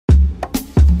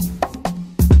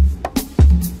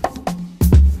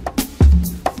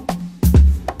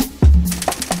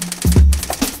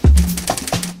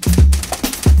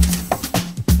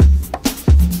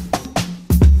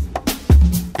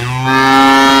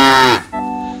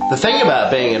The thing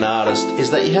about being an artist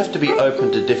is that you have to be open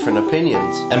to different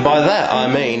opinions. And by that I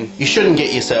mean, you shouldn't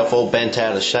get yourself all bent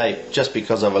out of shape just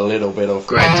because of a little bit of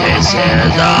criticism.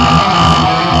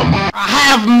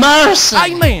 Have mercy!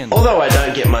 Amen! Although I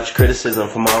don't get much criticism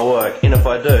for my work, and if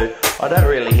I do, I don't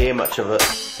really hear much of it.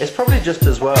 It's probably just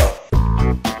as well.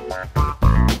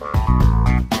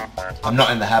 I'm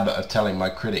not in the habit of telling my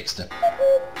critics to...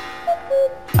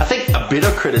 I think a bit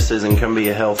of criticism can be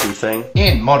a healthy thing.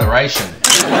 In moderation.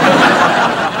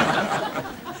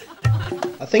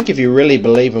 I think if you really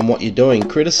believe in what you're doing,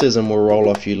 criticism will roll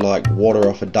off you like water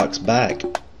off a duck's back.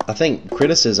 I think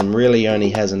criticism really only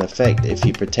has an effect if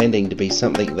you're pretending to be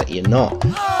something that you're not.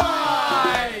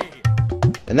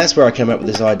 And that's where I came up with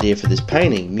this idea for this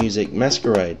painting, Music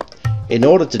Masquerade. In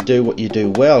order to do what you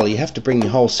do well, you have to bring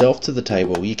your whole self to the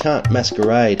table. You can't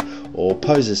masquerade or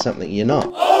pose as something you're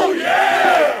not. Oh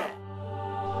yeah!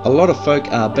 A lot of folk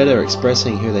are better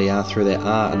expressing who they are through their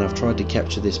art, and I've tried to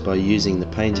capture this by using the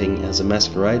painting as a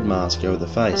masquerade mask over the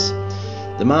face.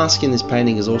 The mask in this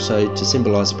painting is also to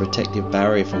symbolise a protective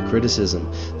barrier from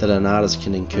criticism that an artist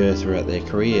can incur throughout their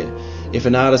career. If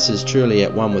an artist is truly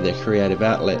at one with their creative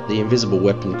outlet, the invisible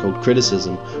weapon called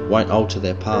criticism won't alter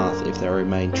their path if they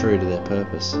remain true to their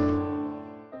purpose.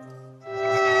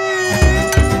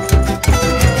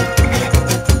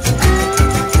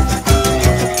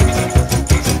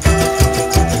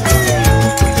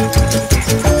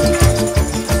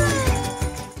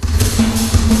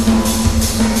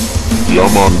 Yeah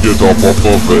man, get up off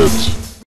of it.